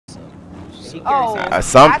Oh,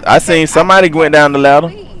 I seen somebody went down the ladder.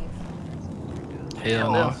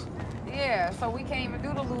 Hell no. Yeah, so we can't even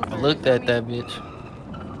do the loser. I looked at that bitch.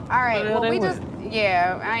 All right, well we just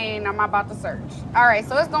I'm about to search. All right,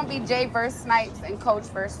 so it's gonna be Jay versus Snipes and Coach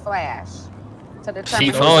versus Flash. To determine.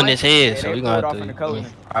 She throwing his head, so we gonna have to.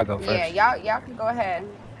 I'll go first. Yeah, y'all can go ahead.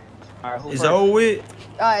 All right, it's over with.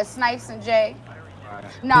 Snipes and Jay.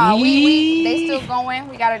 No, they still going.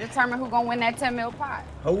 We gotta determine who gonna win that 10 mil pot.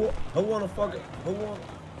 Who wanna fuck it? Who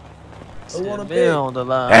wanna bet on the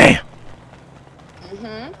line?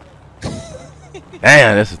 Damn.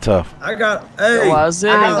 Damn, this is tough. I got. Hey, I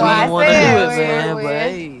said we want to do it, man. But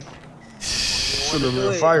hey,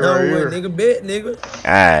 fight right here, nigga. Bet, nigga.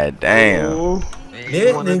 God dama.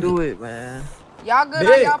 You want to do it, man. Y'all good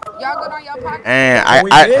on y'all good on y'all pocket? And Can we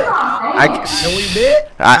bet?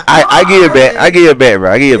 I give you a bet. I give you a bet,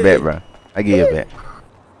 bro. I give you a bet, bro. I give you a bet.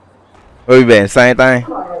 What we betting? Same thing?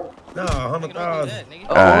 No, 100,000.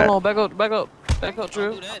 Oh, hold on, back up,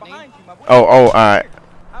 Trill. Oh, all right.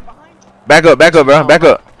 Back up, bro. Back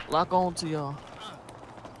up. Lock on to y'all.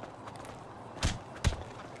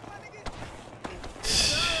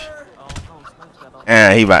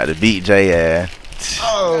 And he about to beat Jay ass.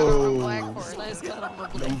 Oh,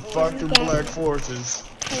 them fucking black forces.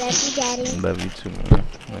 I love you, Daddy. Love you too, man.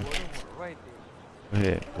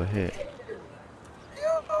 Go ahead.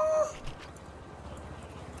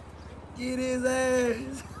 Get his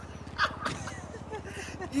ass.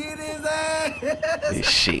 Get his ass. This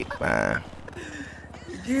shit, man.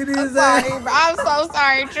 Get his ass. I'm so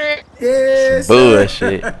sorry, Trick. Yes.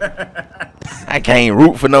 Bullshit. I can't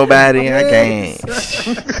root for nobody. I can't.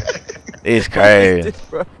 It's crazy.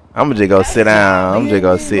 I'ma just go sit down. I'm just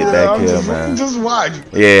gonna sit back here, man. Just watch.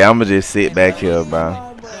 Yeah, I'ma just sit back here,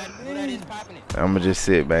 bro. I'ma just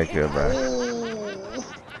sit back here, bro.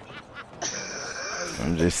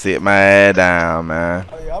 I'm just sit my ass down, man.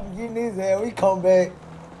 Oh, yeah, I'm getting his ass. We come back.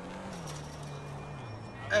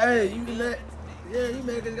 Hey, you can let. Yeah, you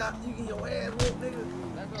make it. You get your ass whooped, nigga.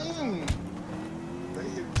 They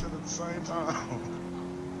hit each other at the same time.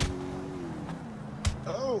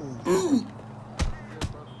 Oh.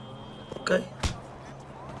 Okay.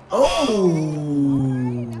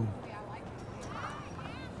 Oh.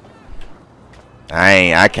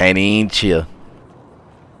 I can't even chill.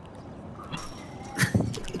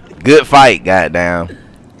 Good fight, goddamn.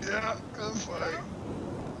 Yeah, good fight.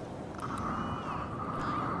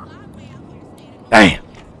 Damn.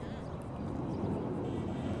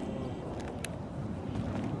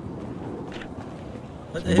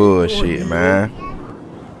 Bullshit, man.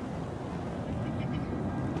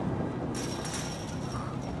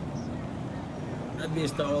 That bitch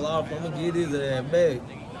stole off. I'm gonna get his ass back.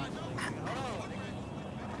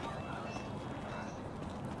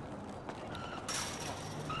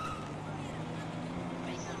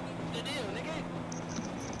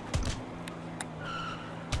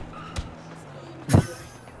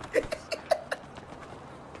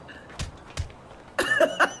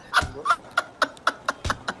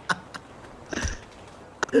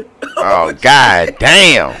 Oh, god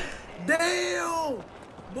damn. Damn.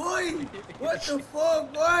 Boy, what the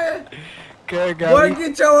fuck, boy? Boy,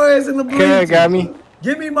 get your ass in the blue. got me.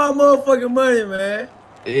 Give me my motherfucking money, man.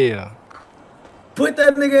 Yeah. Put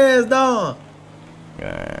that nigga ass down.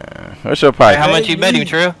 What's your pocket? How much you bet him,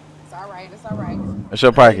 Trill? It's all right. It's all right. What's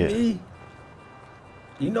your pocket?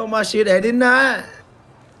 You know my shit at it not.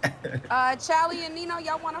 Charlie and Nino,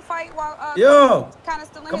 y'all want to fight while Yo, kind of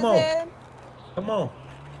still in come his on. head? Come on.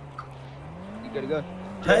 You gotta go.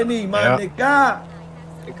 Pay me, my nigga.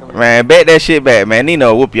 Man, bet that shit back, man.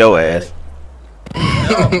 Nino whoop your ass.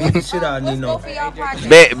 Beat the shit out of Nino.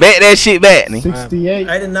 Bet that shit back, nigga. 68.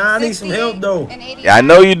 89, I need some help though. Yeah, I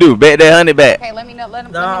know you do. Bet that 100 back. Okay, let me know. Let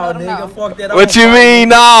him Nah, know. nigga, fuck that. What you mean,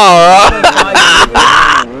 no?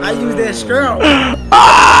 I use that strap.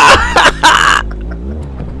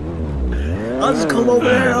 I'll just come over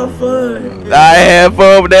there and have fun. I had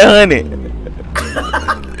fun with that 100.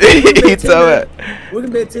 He told me. We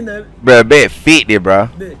can bet 10 of it. Bro, bet 50, bro.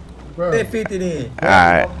 Bet 50 then.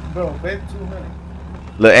 Alright. Bro, bet 200.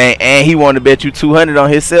 Look, and he wanted to bet you 200 on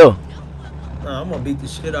himself. Nah, I'm gonna beat the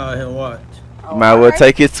shit out of him. Watch. You might well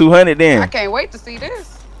take his 200 then. I can't wait to see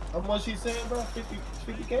this. How much he saying, bro?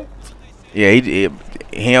 50K? Yeah, he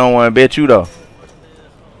don't want to bet you though.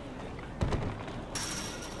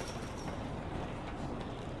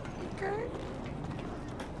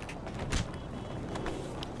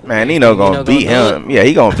 Man, Nino gonna beat him. Yeah,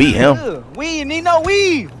 he gonna beat him. Weave, Nino,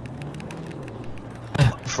 weave.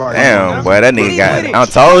 Damn, boy, that nigga got. I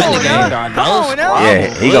told you. Yeah,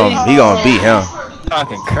 he gonna beat him.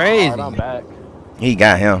 Talking crazy. I'm back. He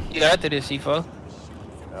got him. You after this, C4.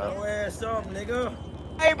 Ass up, nigga.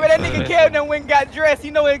 Hey, bro, that nigga Kevin went and got dressed.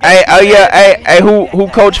 You know it. Hey, oh yeah, hey, who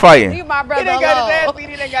coach fighting? You my brother. He done got his ass beat.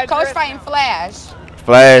 He done got Coach dressed. fighting Flash.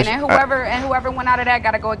 Flash. And then whoever went out of that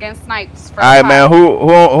gotta go against Snipes. For All right, man. Who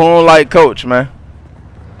don't like coach, man?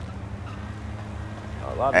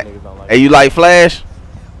 A lot of niggas don't like. Hey, you like Flash?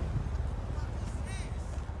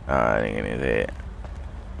 I ain't in his head.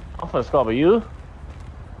 I'm finna score for you.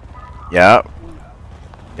 Yep.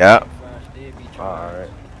 Yep. Alright.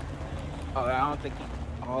 Oh, I don't think he.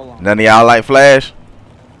 Hold on. None of y'all like Flash?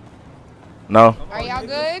 No? Are y'all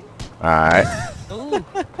good? Alright. Ooh.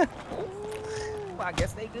 I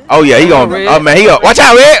guess they good. Oh, yeah, he gonna. Oh, man, he gonna. Watch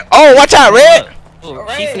out, Red. Oh, watch out, Red. Oh,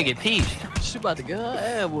 she finna get peached. She about to get her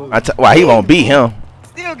ass whooped. Wow, he won't beat him.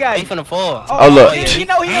 Still got He it. finna fall. Oh, look. You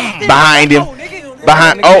know he ain't still Behind him. got it, nigga.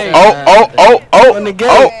 Behind.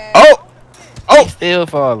 Oh. Still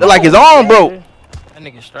fall. Look like his arm broke. That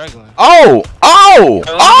nigga struggling. Oh.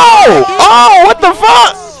 What the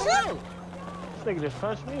fuck? This nigga just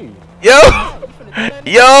punched me. Yo. Oh,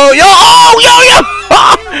 yo.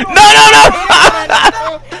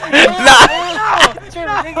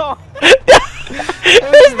 No.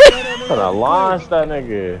 I'm gonna launch that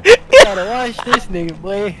nigga. Gotta watch this nigga,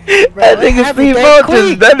 boy. That nigga Steve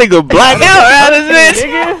Vultures, that nigga black out out of this.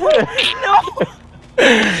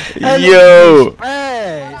 Yo.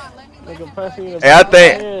 Nigga punch me in the Hey, I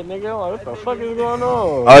think. head, nigga. I'm like, what the fuck is going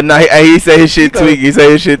on? Oh no, he said his shit tweaking. He said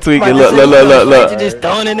his shit tweaking. Look. You just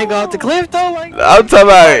throwing a nigga off the cliff though, like. I'm talking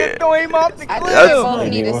about Throw him off the I cliff. think they both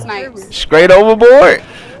needed Snipes. straight overboard.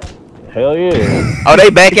 Hell yeah. Oh, they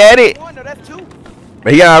back at it. One, no, that's two.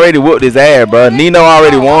 But he already whooped his ass, bro. Nino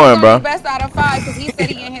already won, bro. Best out of 5 because he said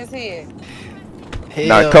he in his head.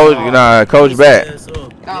 Coach back.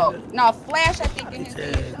 Oh, no, Flash I think in his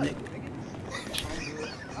head.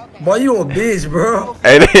 Boy, you a bitch, bro.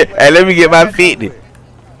 Hey, let me get my 50.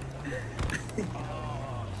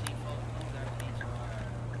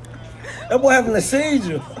 That boy having a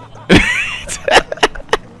seizure.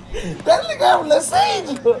 That nigga having a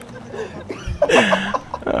seizure.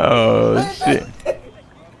 Oh shit.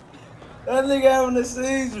 That nigga having a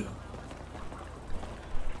seizure.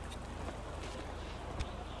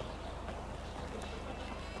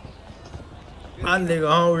 My nigga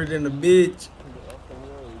hungry than a bitch.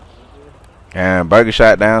 And burger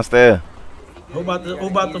shot downstairs. Who about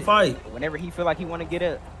to fight? Whenever he feel like he want to get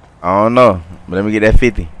up. I don't know. But let me get that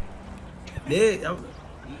 50. Yeah,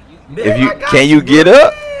 Can you get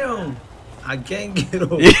up? Damn. I can't get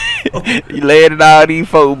up. You laying in all these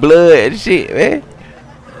folk blood and shit, man.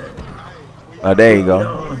 Oh, there you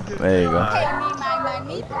go. There you go.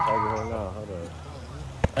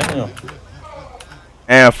 Damn.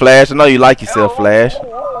 And Flash, I know you like yourself, Flash.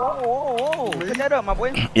 Whoa. Put that up, my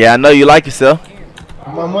boy. Yeah, I know you like yourself.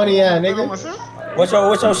 My money at, nigga. What's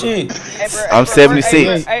your shit? Hey, bro, I'm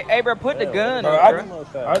 76. Hey, bro, put the gun Bro,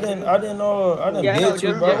 up, bro. I didn't know. I didn't Yeah, I know, hit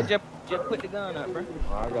you, bro. just put the gun up, bro.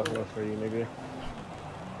 Oh, I got one for you, nigga.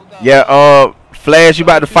 Yeah, Flash, you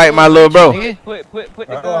about to fight my little bro. Put the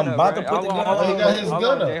gun I'm up, about bro. to put the gun Hold up. He got his on,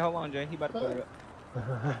 gun Jay. up. Hold on, Jay. He about to put it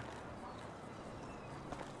up.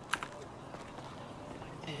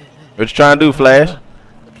 What you trying to do, Flash?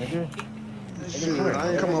 Shit,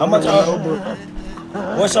 I ain't come How on much? bro.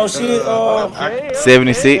 What's your shit?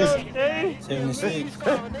 76. 76.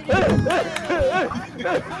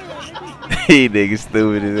 He nigga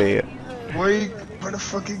stupid as hell. Where the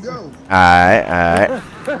fuck he go? Alright.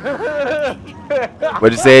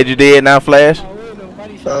 What you said you did now, Flash?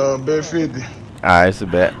 Bet 50. Alright, it's a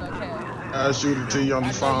bet. I'll shoot it to you on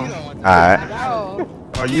the phone. Alright. Oh.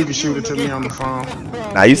 Or you can shoot it to me on the phone.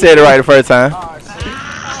 Now you said it right the first time.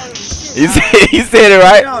 You said it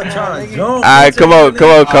right. Alright, come on,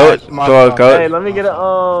 coach. Come on, Hey, coach. let me get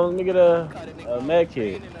a med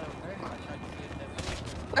kit.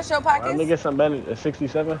 What's your Let me pockets? get some bandage. A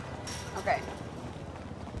 67. Okay.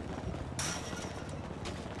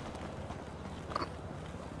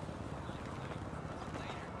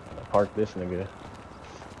 Park this nigga.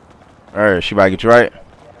 Alright, she about to get you right.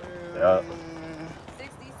 Yeah.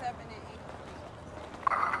 67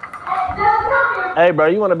 and Hey, bro,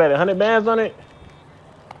 you want to bet 100 bands on it?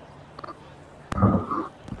 Who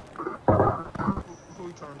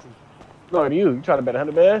you talking to? No, to you. You trying to bet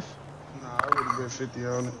 100 bands? Nah, I would've bet 50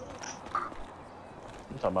 on it.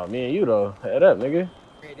 I'm talking about me and you though. Head up, nigga.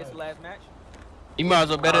 Hey, this the last match? You might as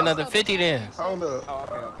well bet another 50 then. Hold up. Oh,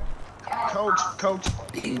 okay. Coach,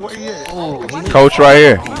 where you at? Coach right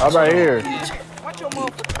here. I'm right here. Watch your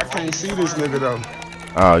motherfucker. I can't see this nigga though.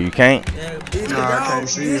 Oh, you can't? Nah, I can't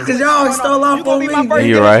see him. Cause y'all stole off on me.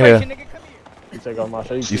 He right here. Nigga, come here. You take off my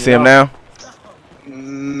face. You see him now?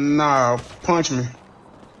 Nah, punch me.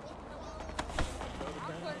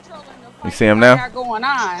 You see him now? Going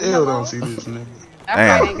on. Still don't see this nigga.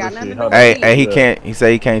 That ain't got nothing to do with Hey, me. hey, he can't. He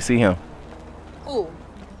say he can't see him. Who?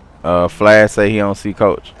 Flash say he don't see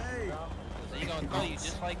Coach. So he gonna throw you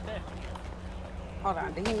just like that. Hold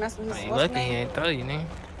on, did he mess with his Ain't lucky he ain't throw you, nigga.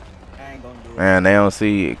 I ain't gonna do it. Man, they don't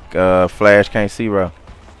see. Flash can't see, bro.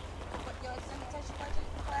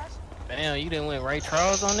 Damn, you didn't win Ray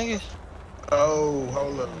Charles on niggas? Oh,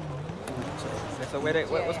 hold up. So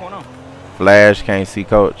what's going on? Flash can't see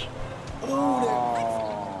Coach.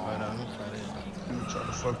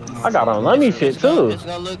 I got on Lummy shit too. It's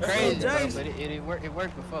gonna look crazy, bro, but it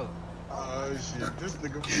worked before. Oh shit, this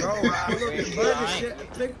nigga.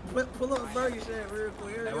 Pull up burger shit real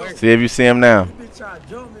quick. See if you see him now. You bitch tried to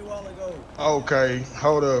jump me a while ago. Okay,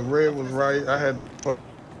 hold up. Red was right. I had.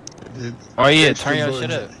 Oh yeah, turn your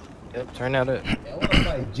shit up. Yep, turn that up.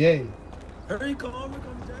 Like Jay. Hurry, come on,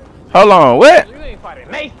 Jay. Hold on, what? You ain't fighting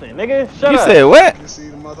Nathan, nigga. Shut You up. said what? You see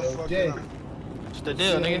the motherfucker. Jay. What's the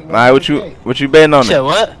deal, nigga? Alright, what you betting on Shit, it?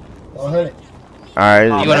 what? Alright,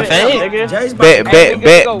 You wanna fade?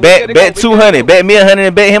 bet 200. Bet me 100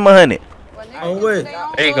 and bet him 100. Oh wait.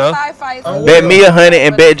 There you go. Bet me 100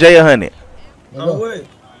 and bet Jay 100. Oh wait.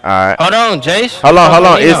 Alright. Hold on, Jace. Hold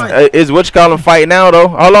on. Is what you call him fight now though?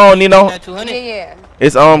 Hold on, Nino. Yeah.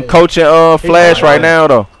 It's Coach and Flash right now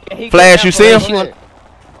though. Flash, you see him?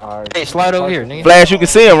 Hey, slide over here, nigga. Flash, you can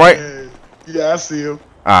see him, right? Yeah, I see him.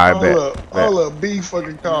 Alright, bet. Hold up. B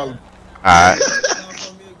fucking calling. Alright.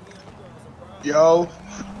 Yo.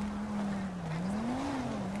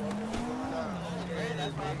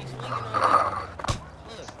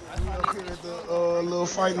 Little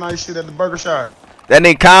fight night shit at the burger shop. That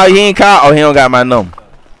nigga Kyle, he ain't Kyle. Oh, he don't got my number.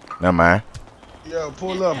 Never mind. Yeah,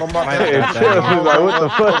 pull up. I'm about to. Hey, chill. He's like, what the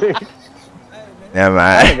fuck? Never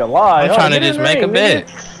mind. Nigga lie. I'm trying to just make a bet.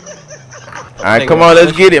 Alright, come on,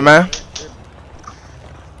 let's get it, man.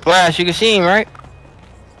 Flash, you can see him, right?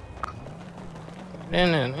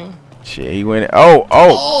 Nigga. Shit, he went. Oh,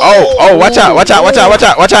 watch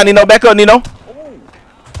out, Nino. Back up, Nino.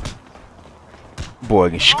 Boy,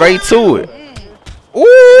 get straight to it.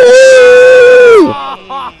 Ooh!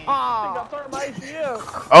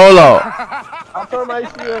 Hold on. I'll turn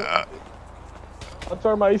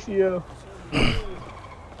my ACL.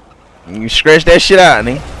 You stretch that shit out,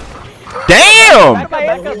 nigga. Damn!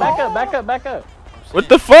 Back up. What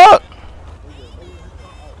the fuck?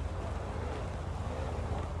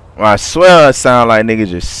 Well, I swear it sound like nigga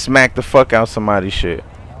just smacked the fuck out somebody's shit.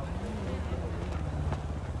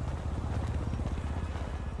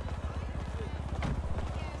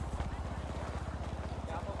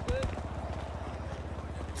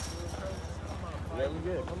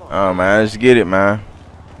 Oh man, let's get it, man.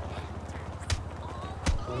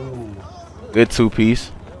 Good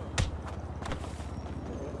two-piece.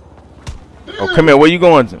 Oh, come here. Where you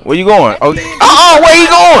going? Where you going? Oh, where you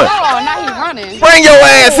going? Oh, now he running. Bring your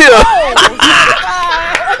ass here.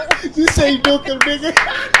 You say Nukem, nigga.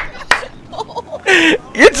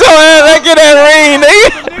 Get your ass back in that ring,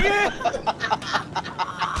 nigga.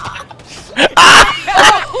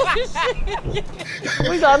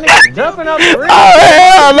 We got niggas jumping out the ring. Oh,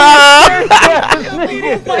 hell no.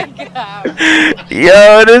 Oh my God.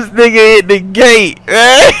 Yo, this nigga hit the gate,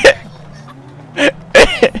 man.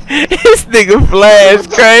 This nigga Flash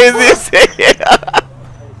crazy as hell.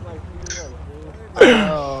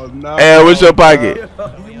 Oh no. Hey, what's your pocket?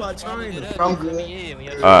 You my trainer. I'm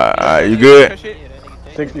good. You good?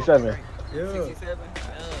 67. Yeah.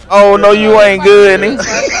 Oh no, you ain't good, nigga.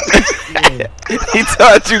 He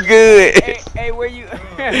thought you good. Hey, where you?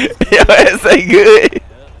 Your ass ain't good.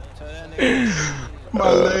 My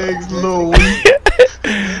legs a little weak.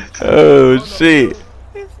 Oh shit.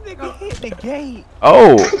 This nigga hit the gate.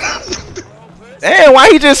 Oh. Damn, why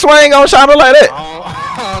he just swing on Shadow like that? Oh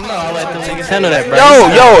no, I let them niggas handle that, bro.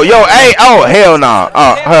 Yo, hey, oh hell no.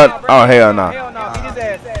 Oh hell no. Hell no, beat his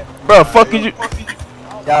ass. Bro, fuck you.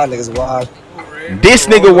 Y'all niggas wild. This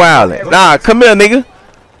nigga wildin'. Nah, come here, nigga.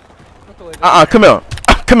 Come here.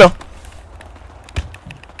 Come here.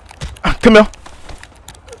 Come here.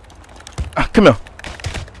 Come here.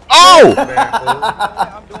 Oh!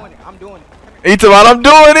 I'm doing it. He talking about I'm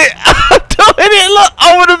doing it. I'm doing it. Look,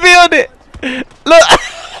 over the building. Look.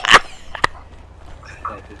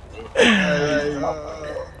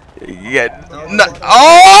 Yeah. No.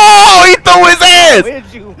 Oh, he threw his ass.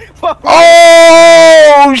 Where'd you?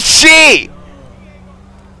 Oh shit.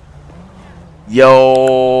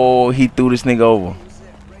 Yo, he threw this nigga over.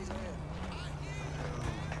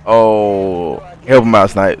 Oh, help him out,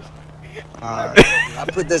 Snipes. I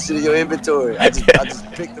put that shit in your inventory. I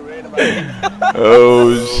just picked the random item.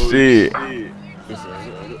 Oh shit.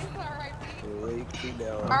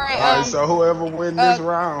 Alright, so whoever win this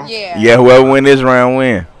round. Yeah, whoever win this round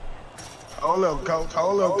win. Hold up, coach.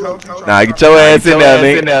 Hold up, coach. Nah, get your ass in there,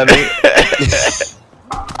 nigga.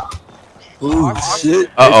 Ooh, shit.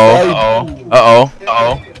 Uh-oh.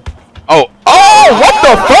 Oh, what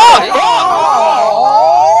the fuck?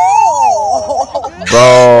 Bro.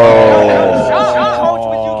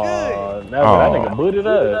 That nigga booted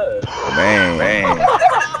up. Man.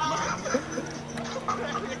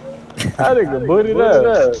 That nigga booted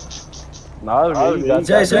up. Nah,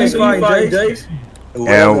 Jace,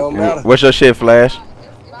 And what's your shit, Flash?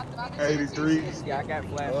 83. Yeah, I got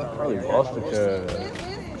flash Probably already. lost the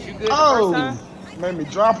You good Oh, the first time? made me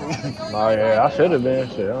drop him. Nah, yeah, I should have been.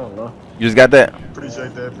 Shit, I don't know. You just got that?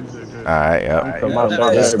 Appreciate that. Alright, yeah. Put my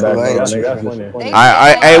start That's back cool. on, nigga. That's funny.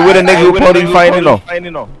 Hey, what a nigga who supposed to be fighting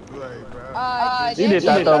on? You did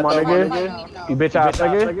that though, my nigga. You bitch ass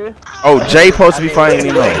nigga. Oh, Jay supposed to be fighting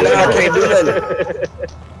Nino. I can't do nothing.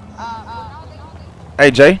 Hey,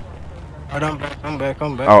 Jay. I'm back. Oh,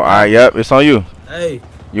 alright, yep, it's on you. Hey,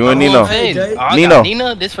 You and Nino. Hey, Jay. Nino.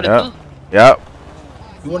 Nino, this for the Yep. two. Yep.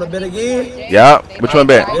 You want to bet again? Yep. Which one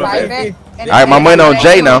bet? Alright, my money on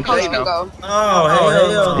Jay now. Oh,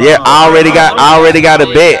 hell. Yeah, I already got a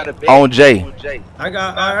bet on Jay. I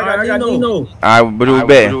got Nino. Alright, what do we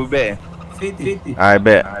bet? 50. Alright,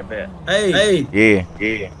 bet. Hey.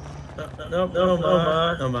 Yeah. No,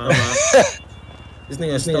 man. This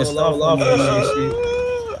nigga stole off that shit.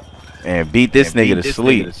 And beat this nigga to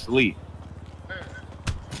sleep.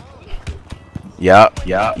 Yup.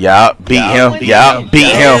 Beat him. Beat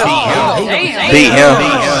him.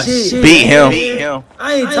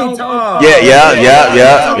 I ain't talking about. Yeah.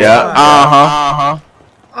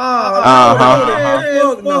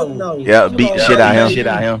 No. Yeah, beat the shit out of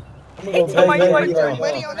him.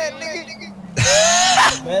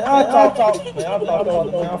 Man, I talk. Man, I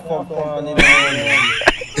fuck around.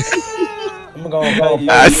 I'm gonna go.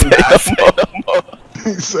 I said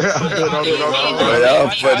He said, I bet on it. Y'all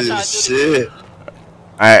funny as shit.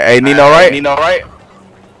 Alright, hey, Nino, right?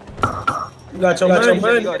 You got your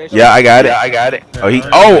money? Yeah, I got it.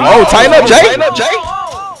 Oh, tighten up, Jay.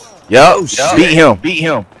 Yup, beat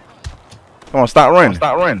him. Come on, stop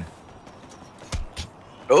running.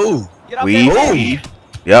 Oh. Weave.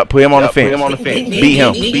 Yep, put him on the fence. Beat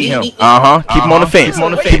him. Keep him on the fence.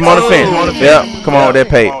 Yep, come on with that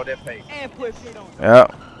pay. And put shit on.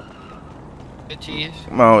 Yep, Good cheese.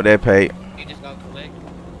 come on with that pay. You just gonna collect.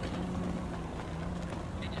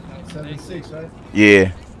 76, right?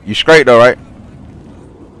 Yeah, you straight though, right?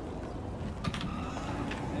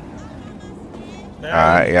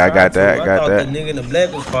 Alright, yeah, I got that. I thought the nigga in the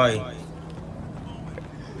black was fighting.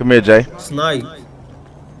 Come here, Jay. Snipe.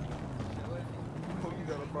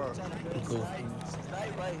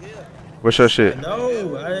 What's your shit?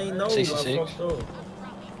 No, I ain't know. 66.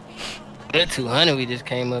 That 200 we just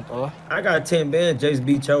came up on. I got 10 bands. Jace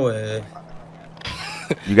beat your ass.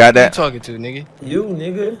 You got Who you that? talking to, nigga? You,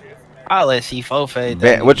 nigga. I'll let C4 fade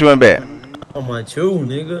that. Bet. What you want to bet? I'm like you,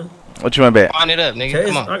 nigga. What you want to bet? Wind it up, nigga. Jace,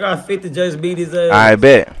 Come on. I got 50. Jace beat his ass. I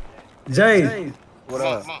bet. Jace, What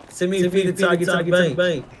up? send me 50 till I get to the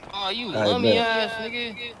bank. Oh, you lummy ass,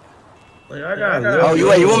 nigga. Like, I got Oh, you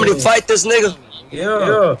want me to fight this nigga?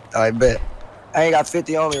 Yeah. I bet. I ain't got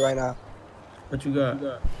 50 on me right now. What you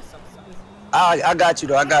got? I got you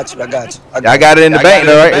though. I got you. I got it in the bank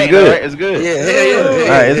though, right? It's good. Yeah, hell yeah.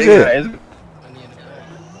 Alright, it's good.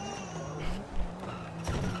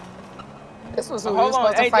 This was who we were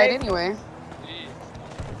supposed to fight anyway.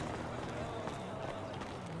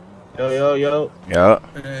 Yo. Yup.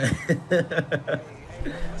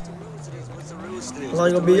 How long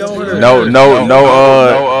you gonna be on here?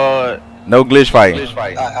 No glitch fighting.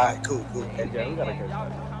 Alright, cool.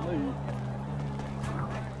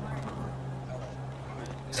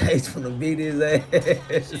 Jace finna beat his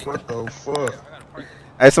ass. What the fuck?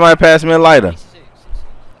 Hey, somebody pass me a lighter.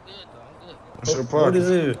 What's your What party? is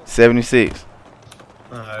it? 76.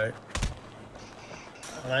 Alright.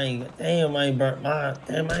 I ain't burnt mine.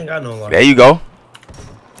 Damn, I ain't got no light. There you go.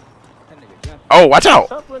 Oh, watch out.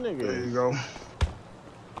 There you go.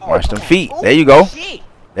 Watch them feet. There you go.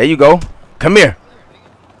 Come here.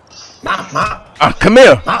 Come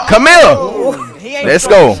here. Let's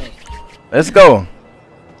go.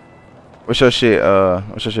 What's your shit,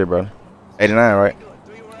 brother? 89, right?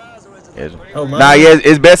 Yes. Oh, Nah, yeah,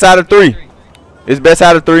 it's best out of 3.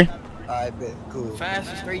 I bet. Cool.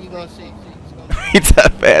 Fastest 3 you gonna see. He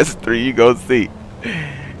said fast 3, you go see.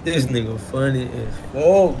 This nigga funny as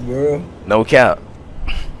fuck, bro. No cap.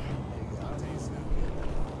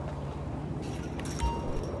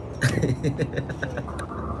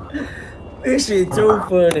 This shit too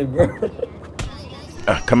funny, bro.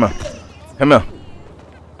 Come on. Come on.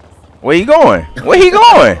 Where you going? Where he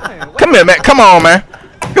going? Come here, man. Come on, man.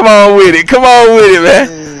 Come on with it. Come on with it, man.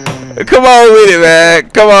 Come on with it, man.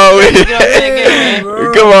 Come on with it.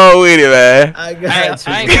 Come on with it, man. I ain't gonna lie,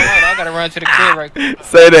 I gotta run to the crib right quick.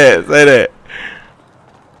 Say that. Say that.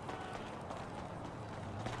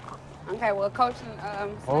 Okay, well, coach.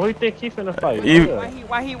 Oh, he think he finna fight.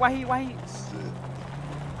 Why he?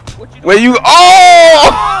 What you doing? Where you? Oh!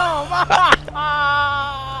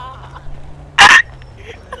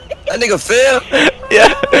 That nigga fell.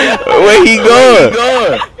 Yeah. Where he going?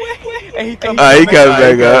 He comes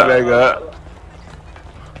back up.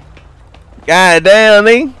 God damn,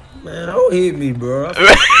 nigga. Man, don't hit me, bro.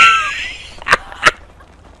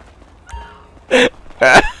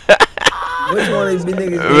 Which one of these big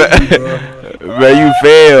niggas hit me, bro? Bro, you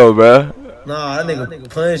failed, bro. Nah, that nigga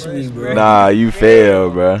punched me, bro. Nah, you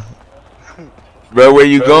failed, bro. Bro, where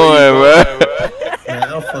you going, bro? Man,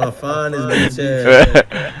 I'm finna find this bitch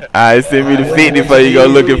ass. Alright, send me the 50 before you go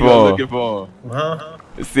looking for him. Huh?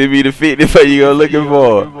 Send me the 50 before you go looking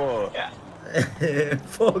for him.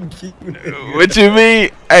 Fuck you. What you mean?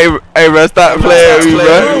 Hey, bro, stop playing with me,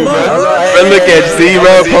 bro. Bro, look at you, see,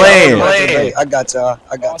 bro, playing. I got y'all.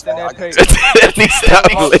 Stop playing.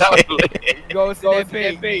 Go to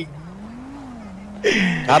that pig.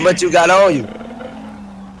 How much you got on you?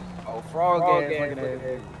 Oh, frog ass.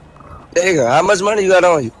 Nigga, how much money you got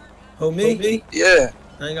on you? Who, me? Yeah.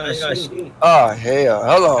 I ain't got shit. Oh, hell.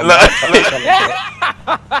 Hold on.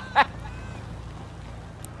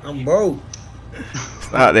 I'm broke.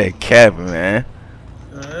 Stop that capping, man.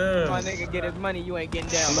 My nigga get his money, you ain't getting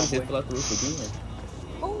down.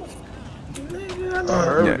 Nigga, I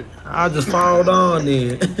heard it. I'll just fall down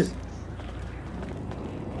then.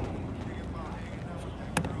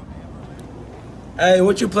 Hey,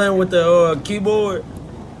 what you playing with the keyboard?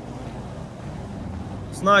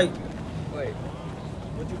 Snipe. Wait.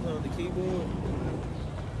 What you playing with the keyboard?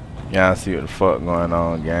 Y'all see what the fuck going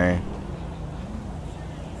on, gang.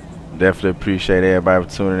 Definitely appreciate everybody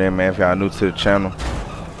for tuning in, man. If y'all new to the channel,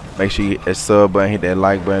 make sure you hit that sub button, hit that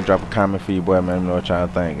like button, drop a comment for you, boy, man. Let me know what y'all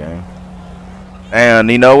think, gang. And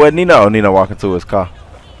Nino, what Nino? Nino walking to his car.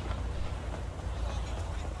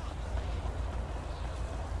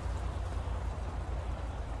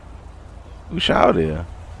 Who shot there?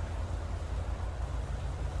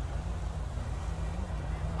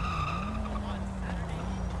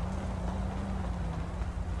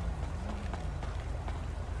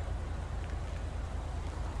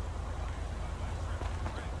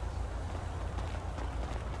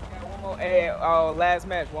 Hey, last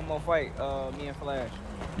match, one more fight. Me and Flash.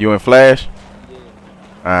 You and Flash? Yeah.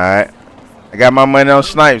 Alright. I got my money on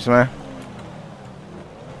Snipes, man.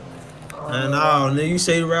 And no, you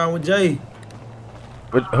say you around with Jay.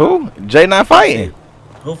 But who? Jay not fighting.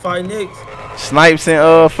 Who fight next? Snipes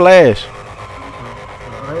and Flash. Just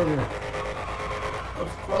let him know.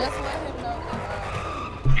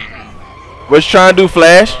 What you trying to do,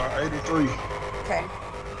 Flash? 83. Okay.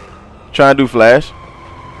 Trying to do, Flash?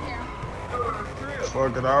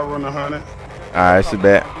 Fuck it, I'll run 100. Alright, sit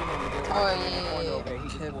back. Oh,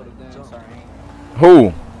 yeah.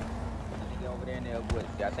 Who?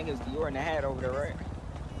 I think it's Dior in the hat over there, right?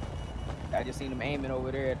 I just seen him aiming over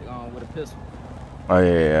there with a pistol. Oh,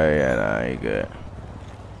 yeah, nah, he good.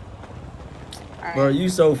 Bro, you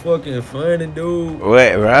so fucking funny, dude.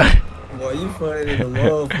 What, bro? Boy, you funny than a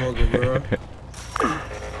motherfucker, bro.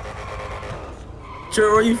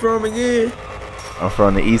 Trill, where you from again? I'm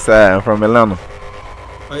from the east side. I'm from Atlanta.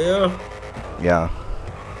 Oh, yeah? Yeah.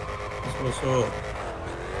 That's what's up.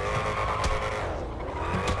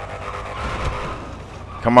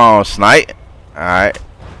 Come on, Snipe. Alright.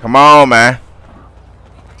 Come on, man.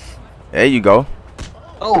 There you go.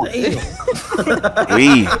 Oh, Weed.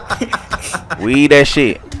 Weed that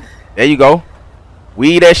shit. There you go.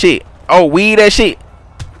 Weed that shit. Oh, weed that shit.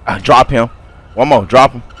 Drop him. One more,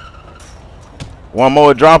 drop him. One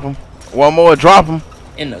more, drop him. One more, drop him.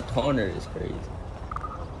 In the corner is crazy.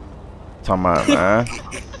 Talking about, man.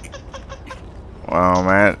 Wow,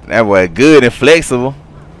 man. That boy good and flexible.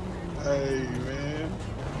 Hey, man.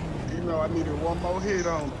 You know I needed one more hit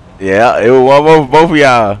on him. Yeah, it was one more for both of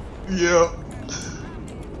y'all. Yep.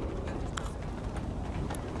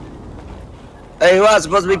 Hey, who I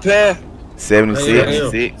supposed to be paying?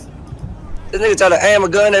 76. Hey, This nigga try to aim a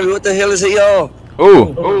gun at me. What the hell is he on?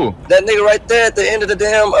 Ooh. That nigga right there at the end of the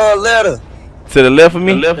damn ladder. To the left of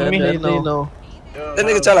me? That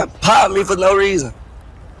nigga trying to pop me for no reason.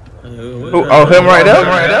 Who? Oh, him right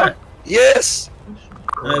there? Yes.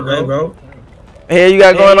 Hey, bro. Hey, you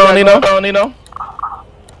got going on, Nino?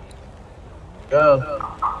 Go.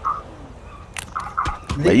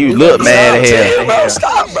 But you look mad as hell. Bro,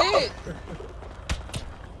 stop, bro.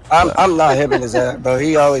 I'm not hipping his ass, bro.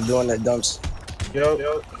 He always doing that dumb shit. Yo.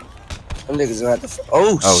 Them niggas gonna have to.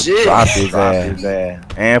 Oh shit. Drop his ass.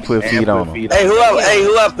 And put feet on him. Hey, who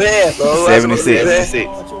up paying, bro? 76.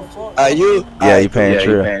 Are you? Yeah, you paying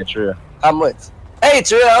Trill. How much? Hey,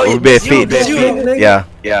 Trill, how We you? bet feet. Yeah.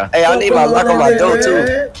 Hey, I need my lock on my door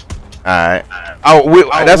too. Alright. Oh,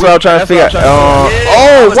 that's what I'm trying to figure out.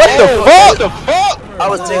 Oh, what the fuck? I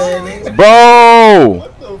was texting. Bro.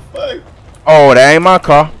 What the fuck? Oh, that ain't my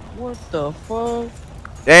car. What the fuck?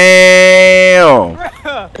 Damn.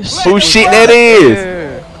 Who shit that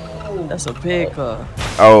is? That's a pig car.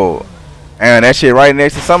 Oh. And that shit right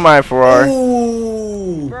next to somebody's Ferrari.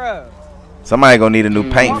 Bruh. Somebody gonna need a new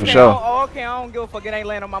paint for sure. Oh, okay, I don't give a fuck. It ain't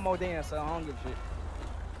laying on my Modena, so I don't give a shit.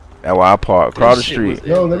 That's why I parked across the street.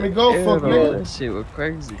 Yo, let me go, fuck nigga. That shit was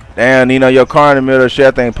crazy. Damn, Nino, your car in the middle of the shit.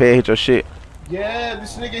 I think pay hit your shit. Yeah,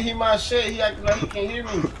 this nigga he my shit. He acting like he can't hear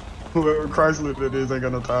me. Whoever Chrysler that is ain't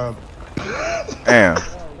got no time. Damn.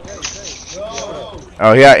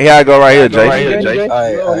 Oh, here I go right here, Jay.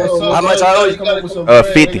 Alright. How much I owe you?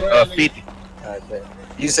 50. 50.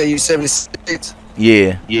 You say you 76?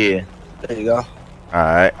 Yeah. There you go.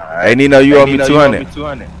 Alright. Hey, Nino, you owe me 200.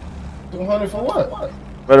 200 for what?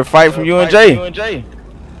 For the fight from you and Jay.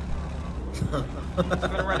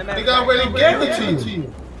 Nigga already gave it to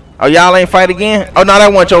you. Oh, y'all ain't fight again? Oh, no,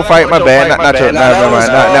 that wasn't your fight. My bad. Not your. Never mind.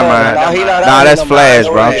 Nah, that's Flash,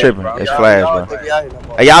 bro. I'm tripping. It's Flash, bro.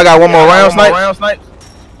 Hey, y'all got one more round, Snipe?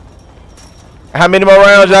 How many more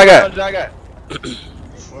rounds y'all got? Okay,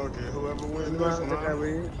 whoever wins this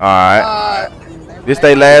one. Alright. This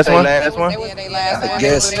they last one? Yeah, they last one. They was in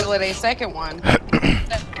the middle of their second one.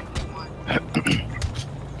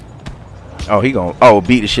 Oh, he gon'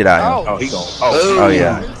 beat the shit out of him. Oh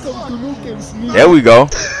yeah. There we go.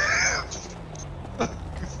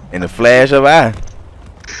 In the flash of eye.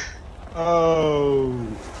 Oh.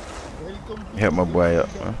 Help my boy up.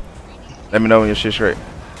 Let me know when your shit's straight.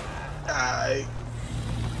 Alright.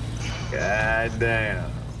 God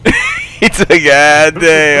damn. He took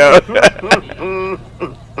goddamn.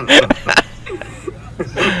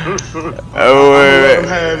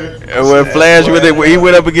 When Flash with it, he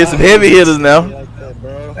went up against some heavy hitters now.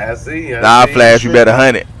 Nah, Flash, you better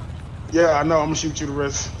hunt it. Yeah, I know. I'm gonna shoot you the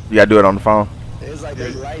rest. You gotta do it on the phone. It's like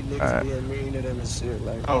they right niggas being mean to them and shit.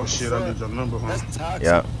 Like, oh shit, I need your number, huh? That's toxic.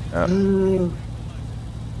 Yeah.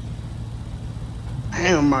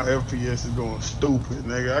 Damn, my FPS is going stupid,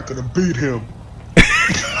 nigga. I could have beat him.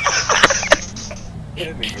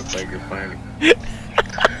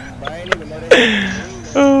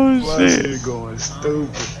 Oh my shit. shit going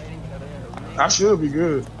stupid. I should be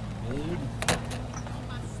good.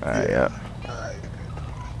 Alright, yeah.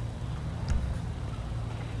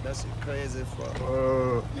 That's crazy fuck.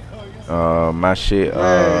 My shit.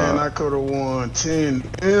 Man, I could have won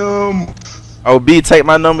 10M. Oh, B, take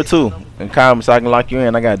my number too and call me so I can lock you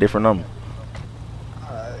in. I got a different number.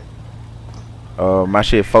 Alright. My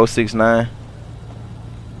shit 469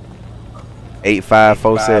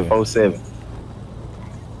 8547.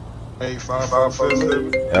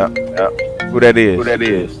 8547. Yeah. Who that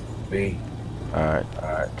is? Me. Alright.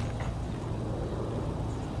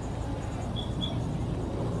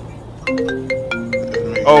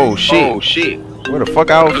 Oh shit. Where the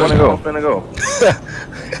fuck I was finna go?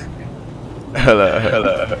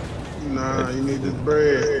 Hello. Nah, you need this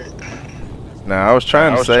bread. Nah, I was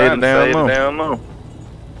trying to save the damn low.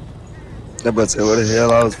 That boy said, where the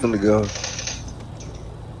hell I was finna go?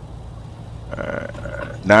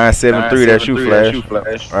 973, that's you,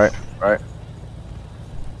 Flash. Right.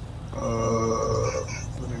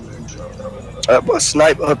 That boy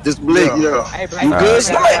snipe up this blick, yo. Hey, bro, You good,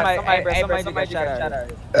 Snipe? Somebody just got shot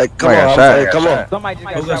out. Hey, come I got on, shot. hey, come on. Somebody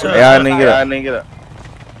just got shot out. Yeah, I didn't get up.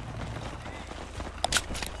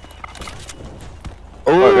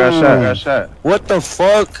 Oh, got shot. What the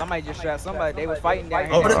fuck? Somebody just shot somebody. They was fighting down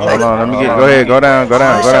here. Hold on, let me get. Go ahead, go down.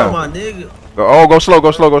 My nigga. Go slow.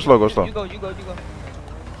 You go.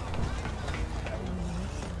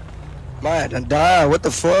 Man, done died. What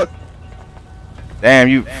the fuck? Damn,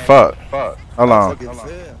 you fuck. Hold on.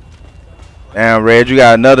 Damn, Red, you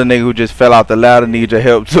got another nigga who just fell out the ladder. Need your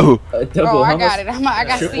help too. Bro, I got it. I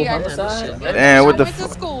got to see. Damn, what the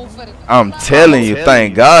I'm telling you,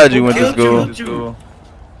 thank God you went to school.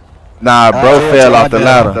 Nah, bro fell off the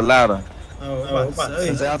ladder.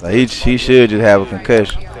 So he should just have a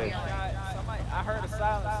concussion. I heard a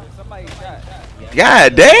silence. Somebody shot.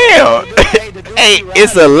 God damn! Hey,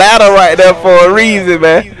 it's a ladder right there for a reason,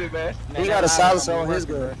 man. He got a silencer on his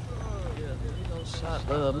gun.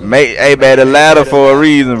 Mate, hey man, the ladder for a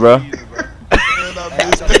reason, bro.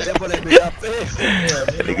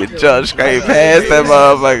 Nigga jump straight past that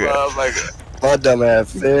motherfucker. My dumb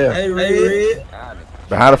ass fair. Hey, Red.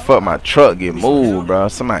 But how the fuck my truck get moved, bro?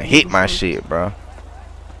 Somebody hit my shit, bro.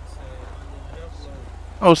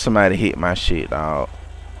 Oh, somebody hit my shit, dog.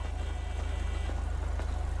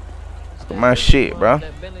 My shit, bro.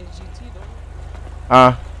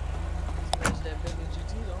 Huh?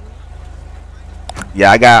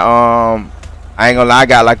 Yeah, I got I ain't gonna lie, I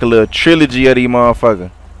got like a little trilogy of these motherfuckers.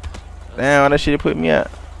 Damn, that shit put me up.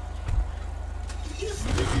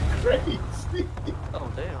 Oh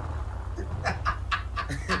damn.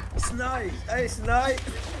 Snipe. Hey, Snipe.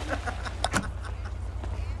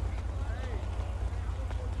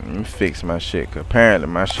 Let me fix my shit, cause apparently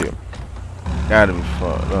my shit gotta be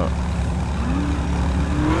fucked up.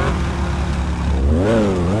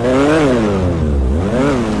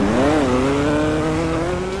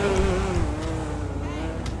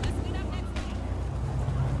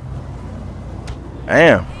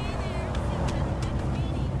 Damn.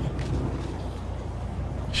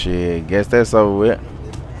 Shit, guess that's over with.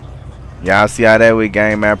 Y'all see how that went,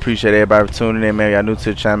 gang, man. I appreciate everybody for tuning in, man. Y'all new to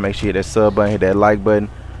the channel, make sure you hit that sub button, hit that like button,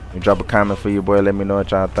 and drop a comment for your boy. Let me know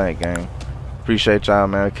what y'all think, gang. Appreciate y'all,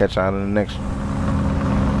 man. I'll catch y'all in the next one.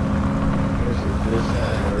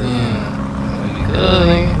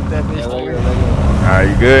 Alright,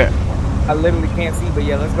 you good? I literally can't see, but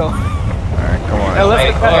yeah, let's go. Alright, come on.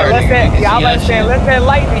 Let that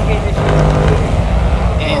lightning hit this shit.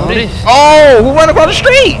 Oh, who went across the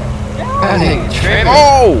street? That nigga tripping.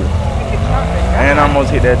 Oh! And I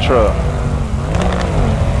almost hit that truck.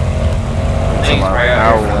 Thanks,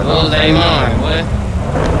 bro. Lose their mind, boy.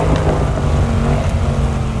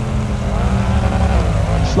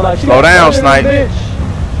 Slow down, Snipe.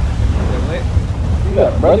 You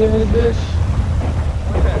got a brother in this bitch?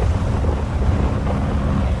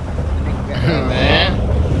 Man.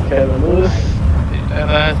 Kevin Lewis.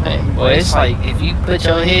 Boy, it's like if you put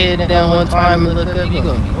your head down one time and look up, you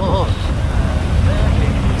gonna be lost.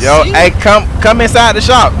 Yo, hey, come inside the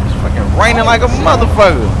shop. It's fucking raining like a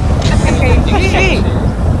motherfucker.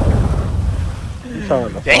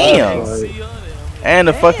 Damn. And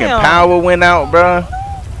the fucking power went out, bro.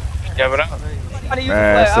 Man,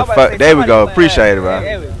 that's a fuck. There we go. Appreciate it, bro.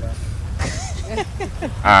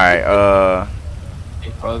 Alright,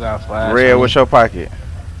 Red, what's your pocket?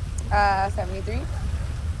 73.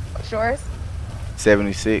 Yours?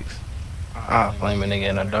 76. Ah, flame a nigga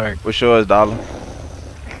in the dark. What's yours, dollar?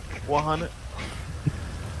 100.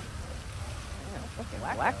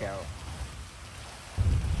 Blackout.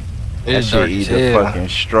 That shit either fucking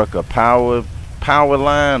struck a power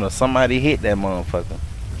line or somebody hit that motherfucker.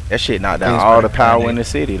 That shit knocked down all the power in the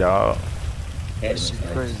city, dog. That's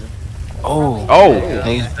crazy. Oh.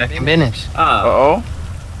 Niggas back in business. Uh-oh.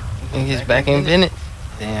 Niggas back in business.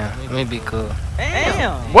 Damn, it may be cool.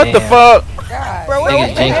 Damn. What the fuck? God. Bro,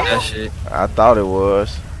 Niggas jinxed that shit. I thought it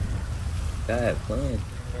was. God, plan.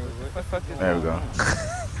 There we go.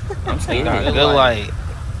 I'm saying Good light.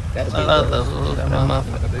 Gotta be I love those little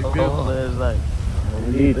motherfuckers. Like,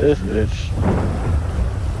 We need this bitch.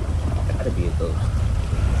 gotta be a ghost.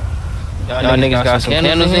 Y'all niggas got some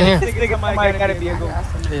candles in here? Nigga might gotta be a go.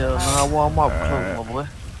 hell no, I want my clothes, my boy.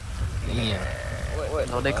 Yeah.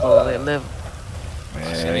 No, they close at 11.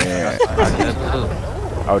 Man.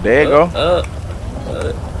 Oh, there you go.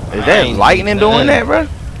 Is that ain't lightning doing that, bro? It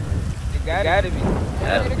gotta be.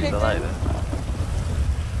 Gotta be the light.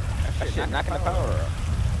 That shit knocking the power up.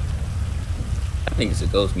 I think it's a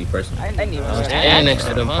ghost, me personally. I need Stand next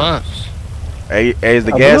to them pumps. Hey, is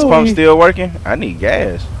the gas pump still working? I need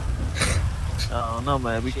gas. I don't know,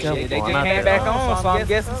 man. Be careful They just going out came there. back on, so I'm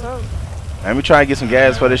guessing so. Let me try and get some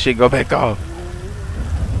gas before this shit go back off.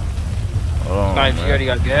 Hold on. Like, you already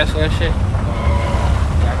got gas in that shit?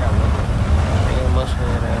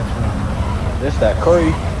 This that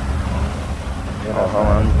Curry. Oh, hold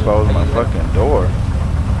on, let me close my fucking door.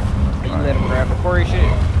 You let him grab the Corey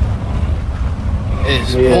shit.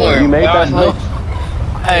 It's Yeah, pouring. you made Y'all that know- smoke?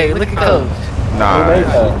 Hey, look at Coach. Nah, Who made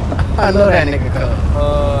that? I know that nigga Coach.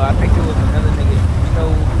 I think it was another nigga. You know.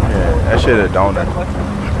 yeah, that shit a donut.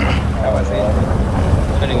 That was it.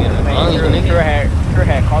 Nigga. Trill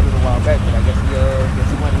had called it a while back, but I guess he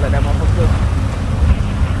wanted to let that motherfucker go.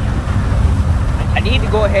 I need to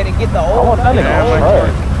go ahead and get the I old. want that nigga on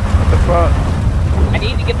charge. What the fuck? I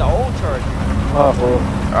need to get the old charger. Oh, fool.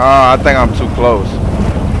 I think I'm too close.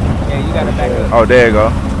 Yeah, you gotta back up. Oh, there you go.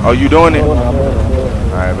 Oh, you doing it? I'm doing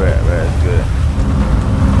it. Alright, that's good.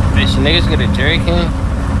 Bitch, niggas get a jerry can?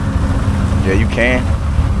 Yeah, you can.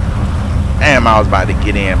 Damn, I was about to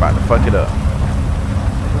get in, about to fuck it up.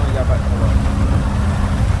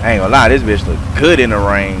 I ain't gonna lie, this bitch look good in the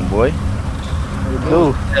rain, boy.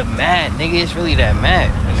 Dude, the matte, nigga, it's really that matte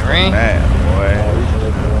in the rain. Matte, boy.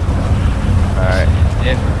 Alright.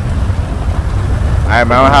 Alright,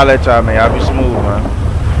 man, I'll holler at y'all, man. Y'all be smooth, man.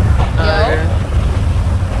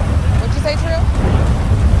 What'd you say, Trill?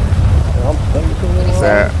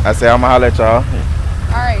 I said I'ma holler at y'all.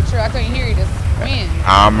 Alright, Trill, I couldn't hear you this wind.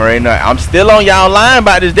 I'm already know. I'm still on y'all line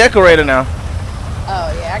about this decorator now.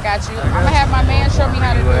 Oh, yeah, I got you. I'm gonna have my man show me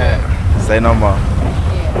how to do it. Say no more.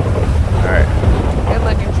 Yeah. Alright. Good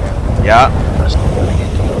looking, Trill. Yeah.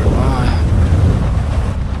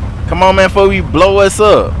 Come on, man, before we blow us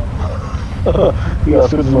up. You gotta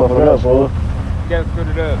scoot this motherfucker up, fool. You gotta scoot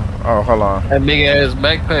it up. Oh, hold on. That big ass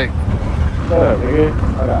backpack. Yeah, nigga.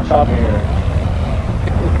 I got shopping here.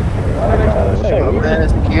 Man,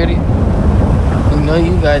 security. You know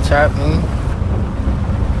you got chopped, man.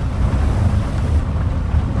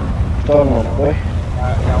 Talking on, boy.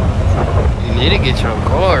 You need to get your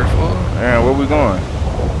car, fool. Aaron, where we going?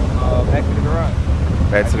 Back to the garage.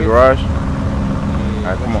 Back to the garage? Yeah,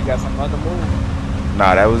 Alright, come on. You got some other moves?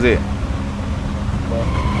 Nah, that was it. By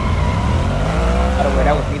the way,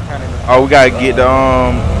 that was me turning. Oh, we gotta get the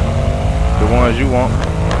ones you want.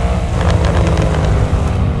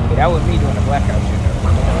 Yeah, that was me doing the blackout shit.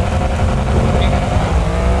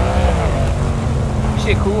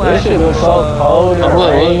 Shit cool. This shit looks so cold in the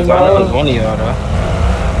rain, bro. I was one of y'all, though.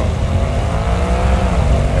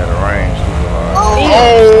 Yeah, the rain super hard.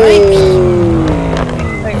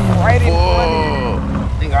 Right in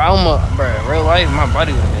front. Nigga, I almost, bruh, real life, my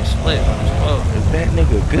body would have been split on this boat. Is that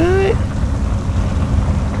nigga good?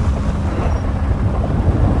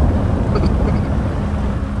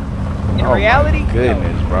 In reality,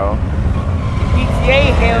 Goodness, bro.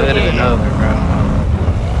 PTA, hell Good yeah. enough, bro.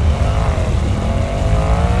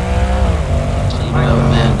 You know,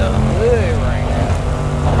 man, though. Good right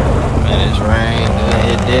now. Man, it's rain,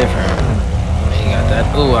 dude. It different. Man, you got that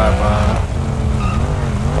ooh-eye vibe.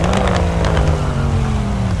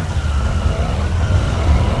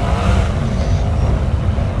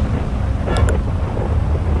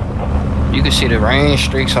 You can see the rain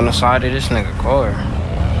streaks on the side of this nigga car.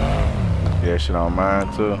 Yeah, shit on mine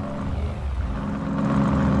too.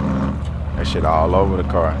 That shit all over the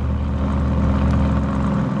car.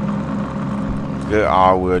 Good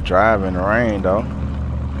all-wheel drive in the rain though.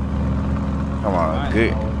 Come on,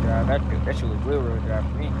 good. That shit was real drive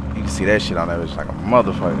for me. You can see that shit on that bitch like a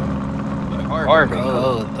motherfucker. Car be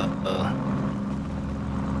cold though.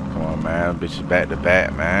 Come on, man. Bitch is back to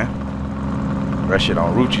back, man. That shit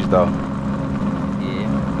on Ruchis though.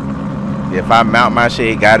 Yeah. If I mount my shit,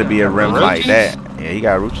 it gotta be a rim like that. Yeah, he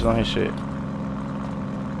got Ruchis on his shit.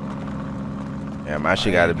 Yeah, my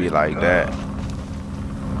shit gotta be like that.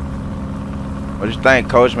 What you think,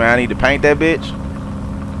 coach, man? I need to paint that bitch?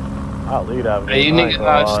 I'll leave that. Hey, you niggas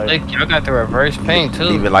got slick. Y'all got the reverse paint too.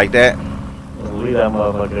 Leave it like that? Leave that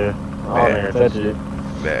motherfucker. I don't even touch it.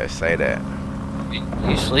 Yeah, say that.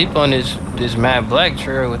 You sleep on this matte black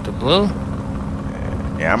Trill with the blue?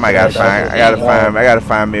 Yeah, I might gotta find. I gotta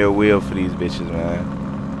find me a wheel for these bitches, man.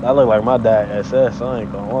 That look like my dad SS. I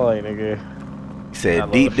ain't gonna lie, nigga. You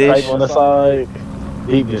said deep dish on the side.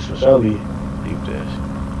 Deep dish for sure. Deep dish.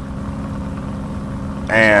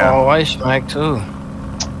 Damn. Oh, white smack too.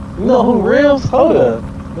 You know who rims? Hold up.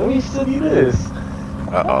 Let me see this.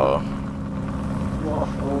 Uh-oh.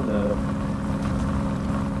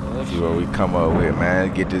 See what we come up with,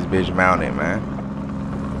 man. Get this bitch mounted, man.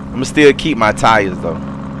 I'ma still keep my tires though. I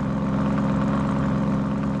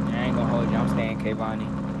ain't gonna hold you. I'm staying K-Vonnie.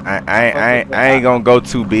 I ain't gonna go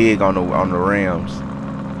too big on the rims.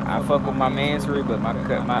 I fuck with my Mansory, but my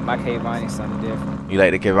K-Vonnie's something different. You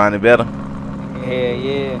like the Kevani better? Hell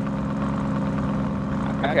yeah.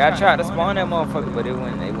 I tried to spawn that motherfucker, but it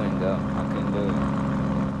wouldn't go.